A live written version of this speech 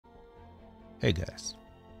Hey guys,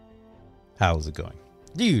 how's it going?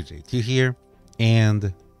 DJ2 here,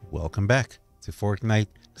 and welcome back to Fortnite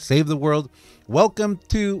Save the World. Welcome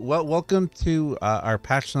to our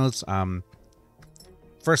patch notes.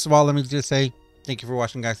 First of all, let me just say thank you for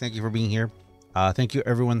watching, guys. Thank you for being here. Thank you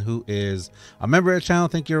everyone who is a member of the channel.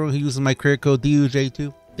 Thank you everyone who uses my career code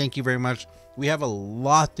DJ2. Thank you very much. We have a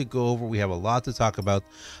lot to go over. We have a lot to talk about.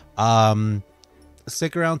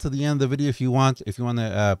 Stick around to the end of the video if you want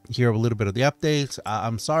to hear a little bit of the updates.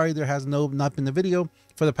 I'm sorry there has not been a video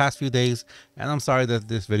for the past few days, and I'm sorry that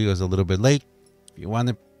this video is a little bit late. If you want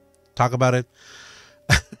to talk about it,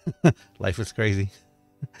 life is crazy.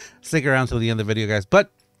 Stick around till the end of the video, guys,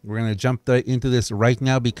 but we're gonna jump into this right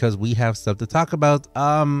now because we have stuff to talk about.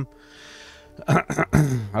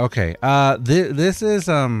 Okay, this is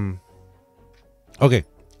okay,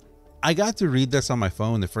 I got to read this on my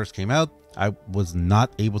phone when it first came out. I was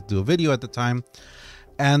not able to do a video at the time,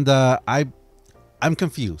 and I'm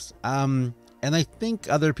confused. And I think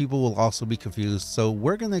other people will also be confused. So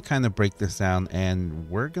we're gonna kind of break this down and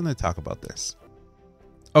we're gonna talk about this.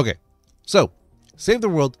 Okay, so Save the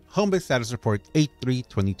World Homebase Status Report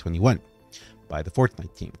 8/3/2021 by the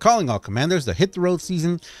Fortnite team. Calling all commanders, the hit the road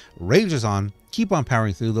season rages on. Keep on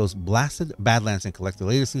powering through those blasted badlands and collect the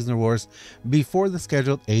latest season rewards before the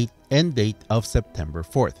scheduled end date of September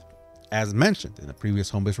 4th. As mentioned in the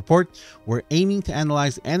previous Homebase report, we're aiming to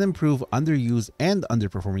analyze and improve underused and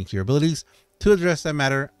underperforming hero abilities. To address that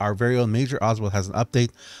matter, our very own Major Oswald has an update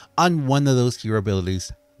on one of those hero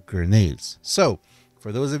abilities, grenades. So,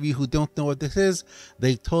 for those of you who don't know what this is,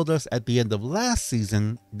 they told us at the end of last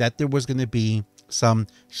season that there was going to be some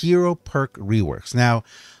hero perk reworks. Now,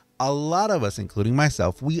 a lot of us, including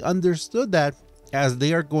myself, we understood that as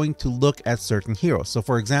they are going to look at certain heroes. So,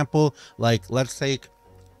 for example, like let's take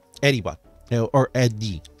Eddie or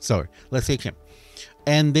Eddie, sorry, let's take him,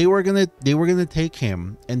 and they were gonna take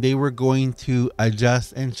him and they were going to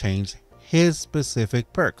adjust and change his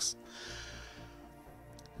specific perks.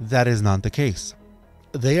 That is not the case.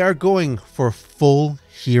 They are going for full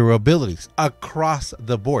hero abilities across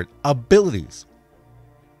the board, abilities,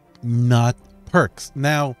 not perks.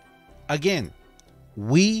 Now, again,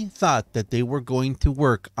 we thought that they were going to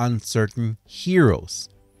work on certain heroes,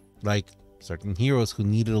 like certain heroes who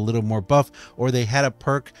needed a little more buff, or they had a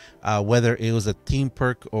perk, whether it was a team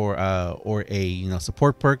perk or a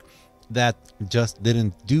support perk that just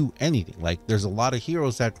didn't do anything. Like there's a lot of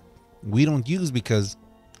heroes that we don't use because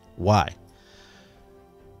why?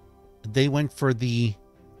 They went for the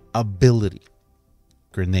ability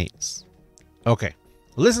grenades. Okay,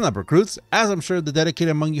 listen up, recruits. As I'm sure the dedicated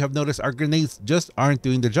among you have noticed, our grenades just aren't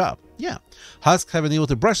doing the job. Yeah, Husks have been able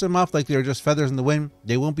to brush them off like they're just feathers in the wind.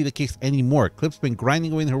 They won't be the case anymore. Clip's been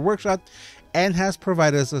grinding away in her workshop and has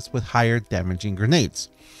provided us with higher damaging grenades.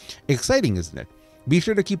 Exciting, isn't it? Be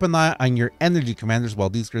sure to keep an eye on your energy commanders. While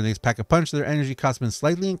these grenades pack a punch, their energy cost has been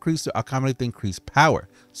slightly increased to accommodate the increased power.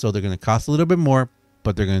 So they're going to cost a little bit more,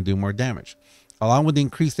 but they're going to do more damage. Along with the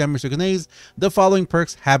increased damage to grenades, the following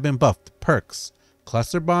perks have been buffed. Perks: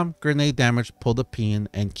 cluster bomb, grenade damage, pull the pin,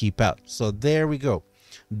 and keep out. So there we go.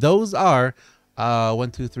 Those are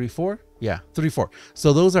 1, 2, 3, 4. Yeah, 3, 4.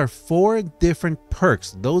 So those are 4 different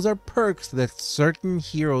perks. Those are perks that certain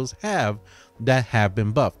heroes have that have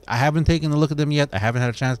been buffed. I haven't taken a look at them yet. I haven't had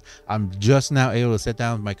a chance. I'm just now able to sit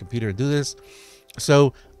down with my computer and do this.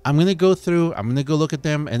 So I'm going to go through, I'm going to go look at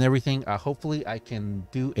them and everything. Hopefully I can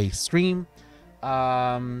do a stream.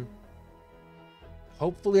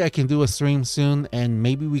 Hopefully I can do a stream soon, and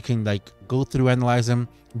maybe we can like go through, analyze them,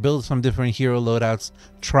 build some different hero loadouts,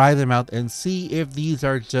 try them out, and see if these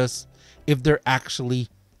are just, if they're actually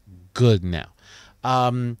good now.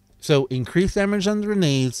 So increased damage on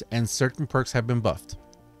grenades and certain perks have been buffed.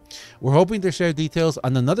 We're hoping to share details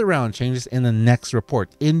on another round of changes in the next report.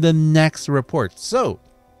 So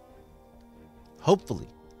hopefully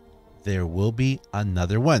there will be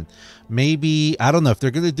another one. Maybe, I don't know if they're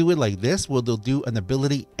going to do it like this. Will they'll do an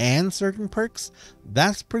ability and certain perks?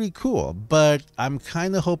 That's pretty cool. But I'm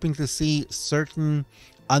kind of hoping to see certain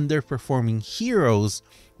underperforming heroes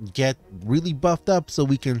get really buffed up so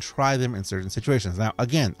we can try them in certain situations. Now,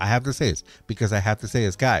 again, I have to say this because I have to say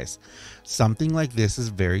this, guys. Something like this is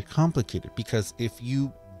very complicated because if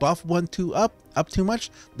you buff one up too much,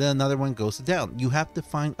 then another one goes down. You have to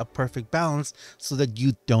find a perfect balance so that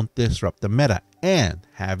you don't disrupt the meta. And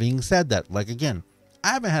having said that, like again,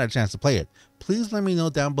 I haven't had a chance to play it. Please let me know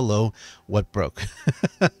down below what broke.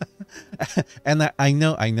 And I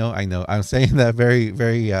know I'm saying that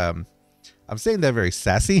very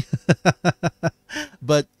sassy,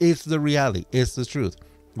 but it's the reality. It's the truth.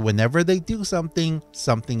 Whenever they do something,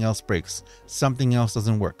 something else breaks, something else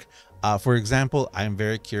doesn't work. For example, I'm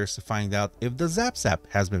very curious to find out if the Zap Zap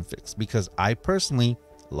has been fixed, because I personally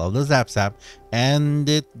love the Zap Zap and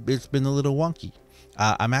it's been a little wonky.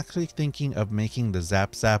 I'm actually thinking of making the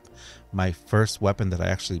Zap Zap my first weapon that I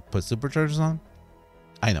actually put superchargers on.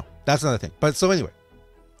 I know, that's another thing. But so anyway,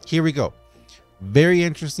 here we go. Very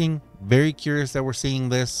interesting, very curious that we're seeing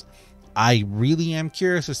this. I really am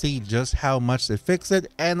curious to see just how much they fix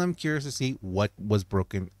it, and I'm curious to see what was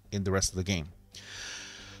broken in the rest of the game.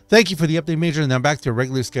 Thank you for the update, Major. Now back to a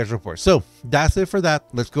regular schedule report. So that's it for that.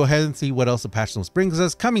 Let's go ahead and see what else the patch notes brings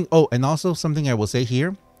us coming. Oh, and also something I will say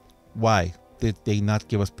here. Why did they not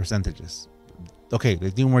give us percentages? Okay, they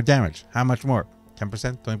do more damage. How much more?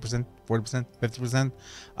 10%, 20%, 40%,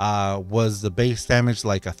 50%? Was the base damage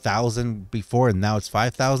like 1,000 before and now it's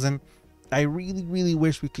 5,000? I really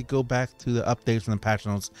wish we could go back to the updates from the patch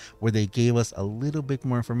notes where they gave us a little bit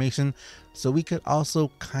more information so we could also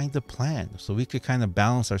kind of plan, so we could kind of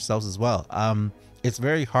balance ourselves as well. It's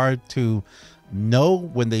very hard to know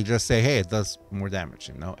when they just say, hey, it does more damage,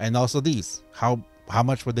 you know. And also these, how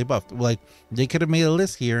much were they buffed? Like, they could have made a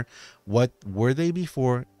list here. What were they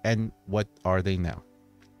before and what are they now?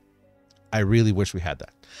 I really wish we had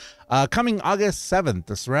that. Coming August 7th,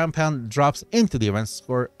 the Surround Pound drops into the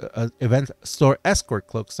event store Escort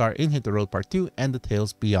Cloak Star in Hit the Road Part 2 and the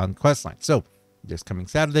Tales Beyond questline. So this coming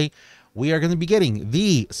Saturday, we are going to be getting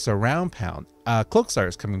the Surround Pound. Cloak Star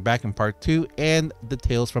is coming back in Part 2 and the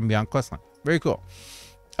Tales from Beyond questline. Very cool.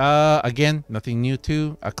 Again, nothing new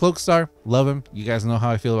too. Cloak Star, love him. You guys know how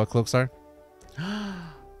I feel about Cloak Star.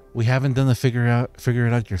 We haven't done the figure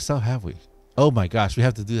it out yourself, have we? Oh my gosh, we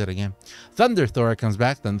have to do that again. Thunder Thora comes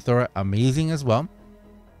back. Thunder Thora, amazing as well.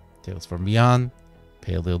 Tales from Beyond,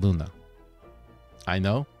 Pale Luna. I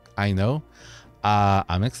know.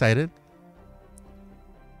 I'm excited.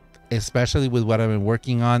 Especially with what I've been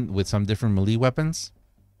working on with some different melee weapons.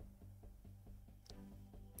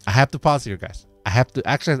 I have to pause here, guys. I have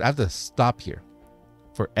to stop here.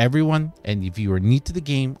 For everyone, and if you are new to the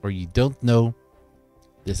game or you don't know,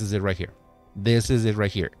 this is it right here. This is it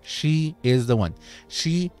right here. She is the one.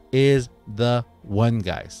 She is the one,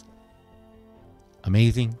 guys.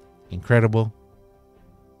 Amazing, incredible.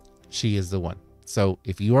 She is the one. So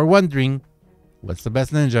if you are wondering what's the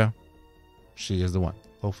best ninja, she is the one.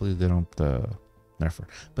 Hopefully they don't nerf her.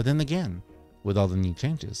 But then again, with all the new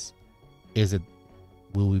changes,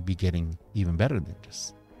 will we be getting even better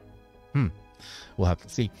ninjas? We'll have to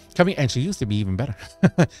see. And she used to be even better.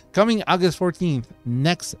 Coming August 14th,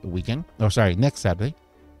 next Saturday.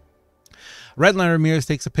 Redline Ramirez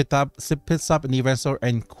takes a pit stop in the event store,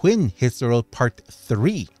 and Quinn hits the road Part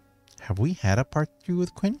 3. Have we had a Part 3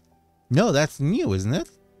 with Quinn? No, that's new, isn't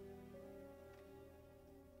it?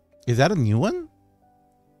 Is that a new one?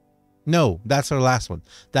 No, that's our last one.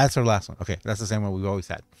 Okay, that's the same one we've always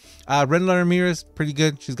had. Redline Ramirez, pretty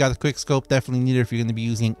good. She's got a quick scope. Definitely need her if you're going to be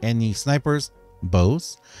using any snipers.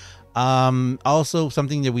 Bows. Also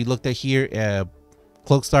something that we looked at here,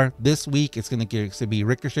 Cloak Star this week, it's going to be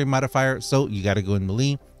ricochet modifier, so you got to go in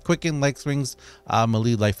melee, quicken, leg swings,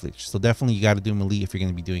 melee, life leech. So definitely you got to do melee if you're going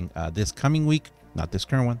to be doing this coming week, not this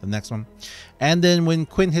current one, the next one. And then when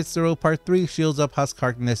Quinn hits the road Part 3, shields up, husk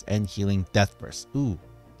hardness, and healing death burst. Ooh,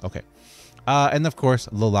 okay. And of course,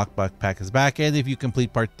 low lock backpack is back, and if you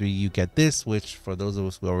complete Part 3, you get this, which for those of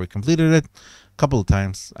us who already completed it a couple of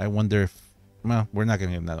times, I wonder if, well, we're not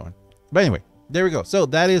going to get another one. But anyway, there we go. So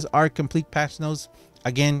that is our complete patch notes.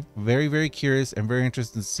 Again, very curious and very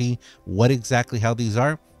interested to see what exactly how these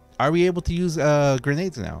are. Are we able to use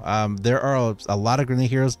grenades now? There are a lot of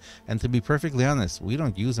grenade heroes, and to be perfectly honest, we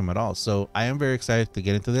don't use them at all. So I am very excited to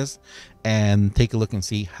get into this and take a look and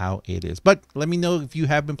see how it is. But let me know if you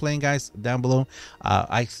have been playing, guys, down below.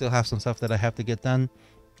 I still have some stuff that I have to get done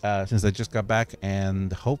since I just got back,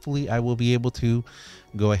 and hopefully I will be able to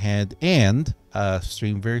go ahead and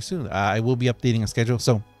stream very soon. I will be updating a schedule.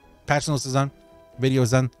 So patch notes is done, video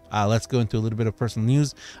is done. Let's go into a little bit of personal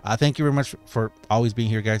news. Thank you very much for always being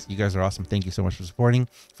here, guys. You guys are awesome. Thank you so much for supporting.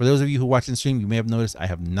 For those of you who watch and stream, you may have noticed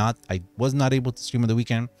I was not able to stream on the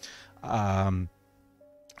weekend.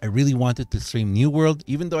 I really wanted to stream New World.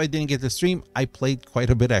 Even though I didn't get to stream, I played quite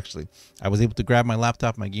a bit, actually. I was able to grab my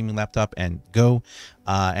laptop, my gaming laptop, and go.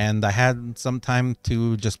 And I had some time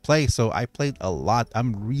to just play, so I played a lot.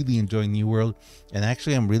 I'm really enjoying New World. And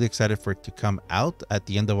actually, I'm really excited for it to come out at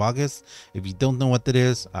the end of August. If you don't know what that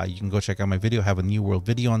is, you can go check out my video. I have a New World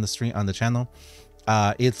video on the stream on the channel.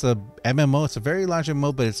 It's a MMO. It's a very large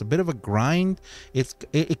MMO, but it's a bit of a grind.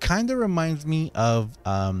 It kind of reminds me of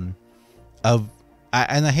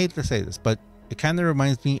I hate to say this, but it kind of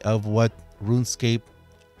reminds me of what RuneScape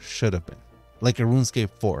should have been. like a RuneScape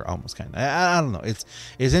 4 almost kind of. I don't know.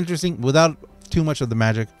 It's interesting without too much of the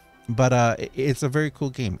magic, but it's a very cool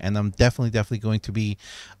game, and I'm definitely going to be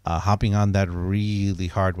hopping on that really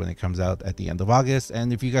hard when it comes out at the end of August.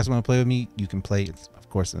 And if you guys want to play with me, you can play. It's of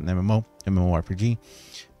course an MMORPG,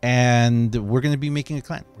 and we're going to be making a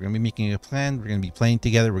clan. We're going to be making a plan. We're going to be playing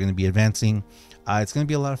together. We're going to be advancing. It's going to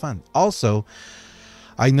be a lot of fun. Also,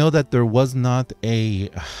 I know that there was not I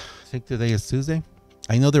think today is Tuesday.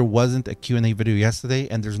 I know there wasn't a Q&A video yesterday,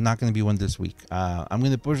 and there's not going to be one this week. I'm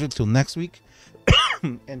going to push it till next week.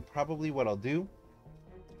 And probably what I'll do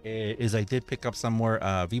is I did pick up some more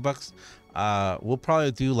V-Bucks. We'll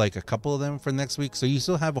probably do like a couple of them for next week. So you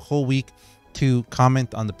still have a whole week to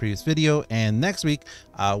comment on the previous video. And next week,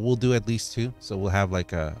 we'll do at least 2. So we'll have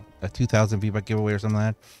like a 2,000 V-Buck giveaway or something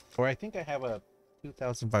like that. Or I think I have a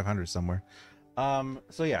 2,500 somewhere.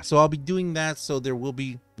 So yeah, so I'll be doing that. So there will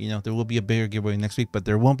be, there will be a bigger giveaway next week, but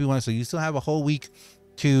there won't be one. So you still have a whole week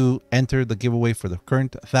to enter the giveaway for the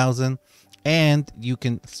current 1,000. And you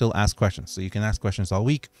can still ask questions. So you can ask questions all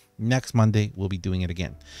week. Next Monday, we'll be doing it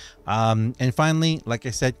again. And finally, like I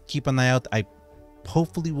said, keep an eye out. I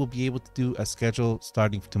hopefully will be able to do a schedule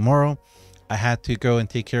starting tomorrow. I had to go and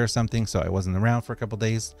take care of something, so I wasn't around for a couple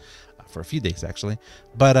days, for a few days actually.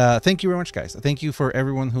 But thank you very much, guys. Thank you for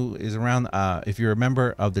everyone who is around. If you're a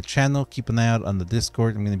member of the channel, keep an eye out on the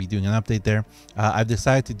Discord. I'm going to be doing an update there. I've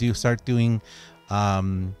decided to start doing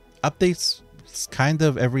updates. It's kind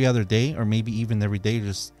of every other day, or maybe even every day,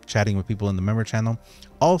 just chatting with people in the member channel.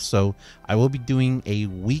 Also, I will be doing a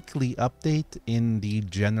weekly update in the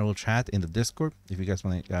general chat in the Discord, if you guys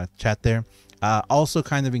want to chat there. Also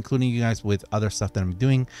kind of including you guys with other stuff that I'm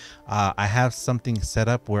doing. I have something set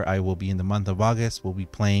up where I will be in the month of August. We'll be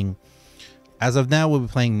playing, as of now, we'll be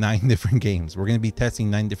playing 9 different games. We're going to be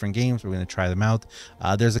testing 9 different games. We're going to try them out.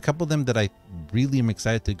 There's a couple of them that I really am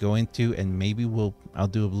excited to go into, and maybe I'll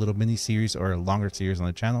do a little mini series or a longer series on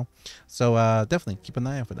the channel. So definitely keep an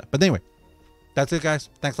eye out for that. But anyway, that's it,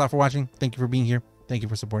 guys. Thanks a lot for watching. Thank you for being here. Thank you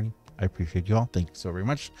for supporting. I appreciate you all. Thank you so very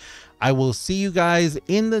much. I will see you guys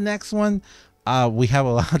in the next one. We have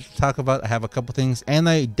a lot to talk about. I have a couple things, and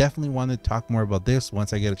I definitely want to talk more about this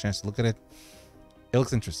once I get a chance to look at it. It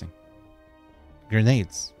looks interesting.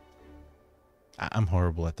 Grenades. I'm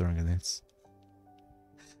horrible at throwing grenades.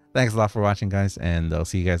 Thanks a lot for watching, guys, and I'll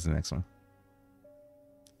see you guys in the next one.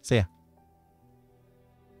 See ya.